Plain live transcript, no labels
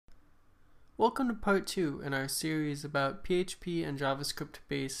Welcome to part 2 in our series about PHP and JavaScript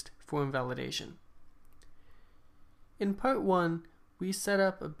based form validation. In part 1, we set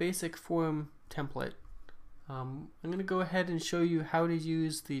up a basic form template. I'm going to go ahead and show you how to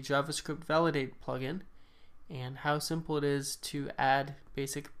use the JavaScript Validate plugin and how simple it is to add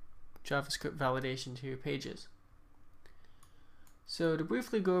basic JavaScript validation to your pages. So to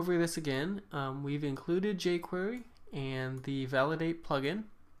briefly go over this again, we've included jQuery and the Validate plugin,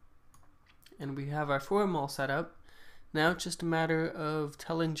 and we have our form all set up. Now it's just a matter of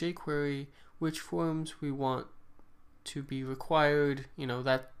telling jQuery which forms we want to be required,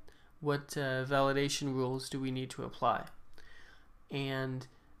 what validation rules do we need to apply. And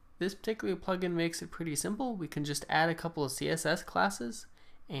this particular plugin makes it pretty simple. We can just add a couple of CSS classes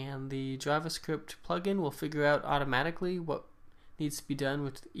and the JavaScript plugin will figure out automatically what needs to be done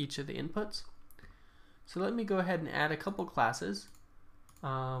with each of the inputs. So let me go ahead and add a couple classes.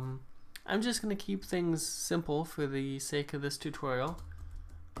 I'm just going to keep things simple for the sake of this tutorial.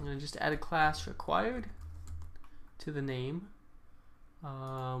 I'm going to just add a class required to the name.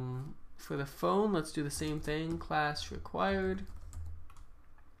 For the phone, let's do the same thing, class required.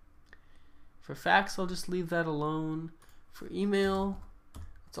 For fax, I'll just leave that alone. For email,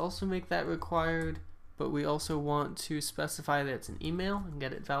 let's also make that required, but we also want to specify that it's an email and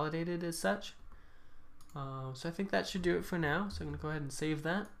get it validated as such. So I think that should do it for now, so I'm going to go ahead and save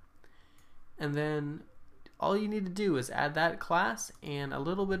that. And then all you need to do is add that class and a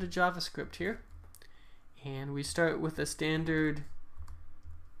little bit of JavaScript here. And we start with a standard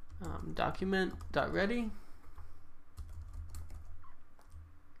document.ready.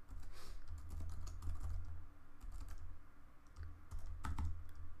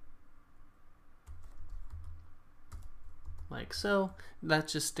 Like so.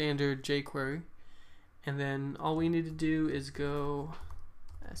 That's just standard jQuery. And then all we need to do is go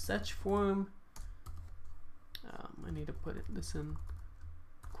as such form. I need to put this in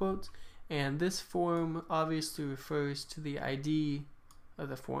quotes. And this form obviously refers to the ID of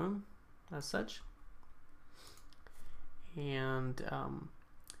the form as such. And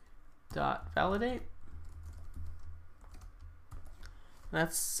dot validate.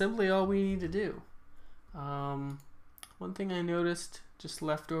 That's simply all we need to do. One thing I noticed just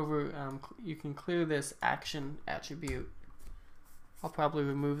left over, you can clear this action attribute. I'll probably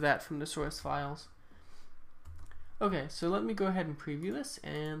remove that from the source files. Okay, so let me go ahead and preview this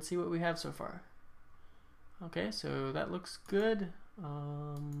and see what we have so far. Okay, so that looks good.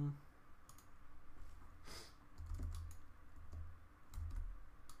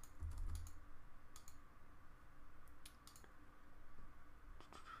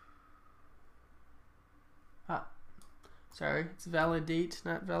 Sorry, it's validate,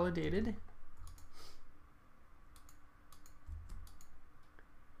 not validated.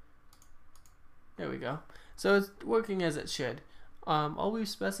 There we go. So it's working as it should. All we've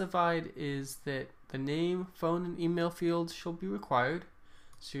specified is that the name, phone, and email fields shall be required.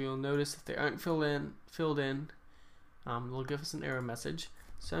 So you'll notice if they aren't filled in, it'll give us an error message.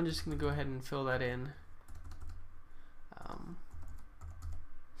 So I'm just going to go ahead and fill that in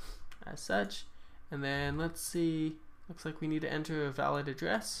as such. And then let's see, looks like we need to enter a valid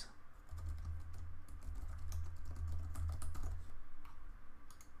address.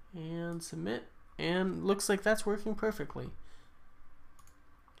 And submit. And looks like that's working perfectly.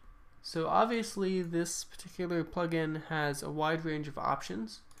 So obviously this particular plugin has a wide range of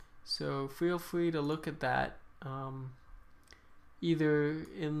options, so feel free to look at that either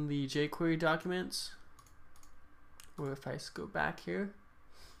in the jQuery documents, or if I go back here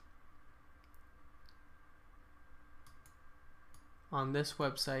on this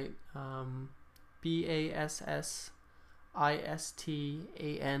website,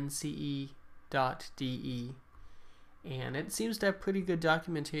 bassistance.de, and it seems to have pretty good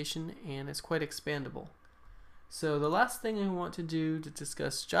documentation and it's quite expandable. So the last thing I want to do to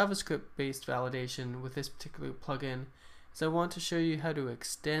discuss JavaScript based validation with this particular plugin is I want to show you how to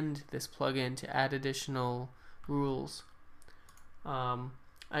extend this plugin to add additional rules.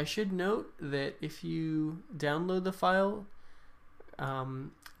 I should note that if you download the file,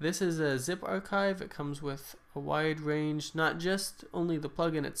 this is a zip archive. It comes with a wide range, not just only the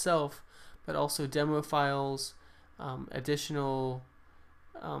plugin itself, but also demo files, additional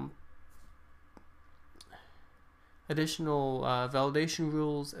validation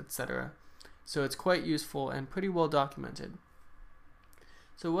rules, etc. So it's quite useful and pretty well documented.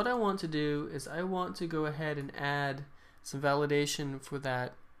 So what I want to do is I want to go ahead and add some validation for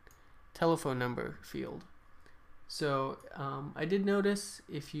that telephone number field. So I did notice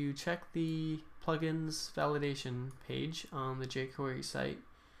if you check the plugins validation page on the jQuery site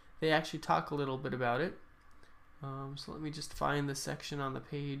they actually talk a little bit about it. So let me just find the section on the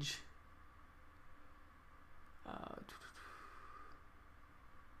page.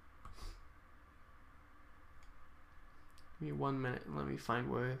 Give me 1 minute and let me find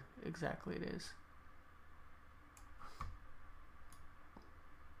where exactly it is.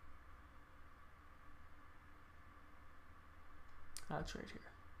 That's right here.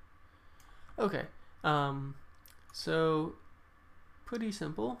 Okay, so pretty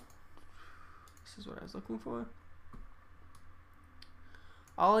simple. This is what I was looking for.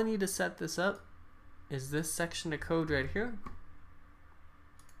 All I need to set this up is this section of code right here.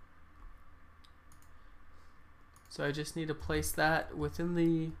 So I just need to place that within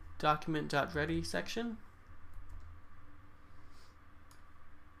the document.ready section.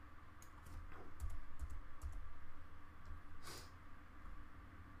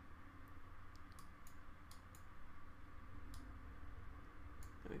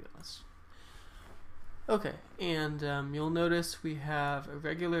 There we go. Okay, and you'll notice we have a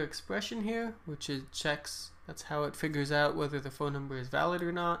regular expression here, which it checks, that's how it figures out whether the phone number is valid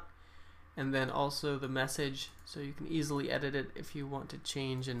or not. And then also the message, so you can easily edit it if you want to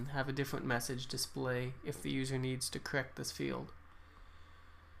change and have a different message display if the user needs to correct this field.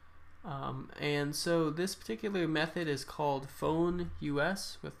 And so this particular method is called phone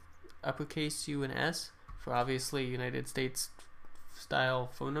US with uppercase U and S for obviously United States style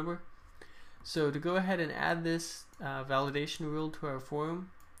phone number. So to go ahead and add this validation rule to our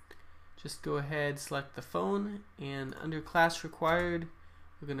form, just go ahead, select the phone, and under class required,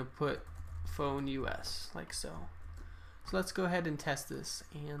 we're going to put phone US, like so. So let's go ahead and test this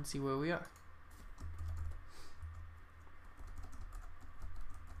and see where we are.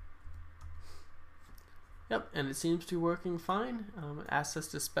 Yep, and it seems to be working fine. It asks us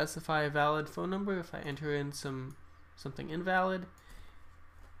to specify a valid phone number if I enter in something invalid.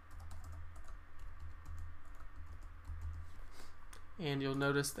 And you'll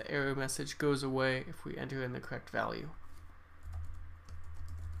notice the error message goes away if we enter in the correct value.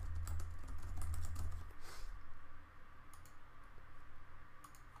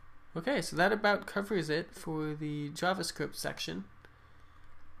 Okay, so that about covers it for the JavaScript section.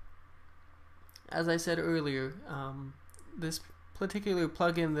 As I said earlier, this particular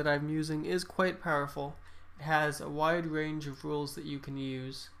plugin that I'm using is quite powerful. It has a wide range of rules that you can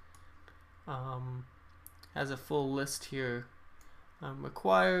use. Has a full list here.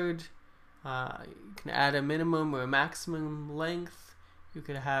 Required, you can add a minimum or a maximum length. You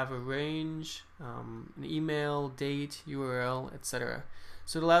could have a range, an email, date, URL, etc.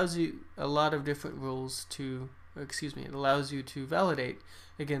 So it allows you a lot of different rules to, it allows you to validate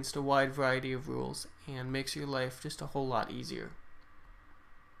against a wide variety of rules and makes your life just a whole lot easier.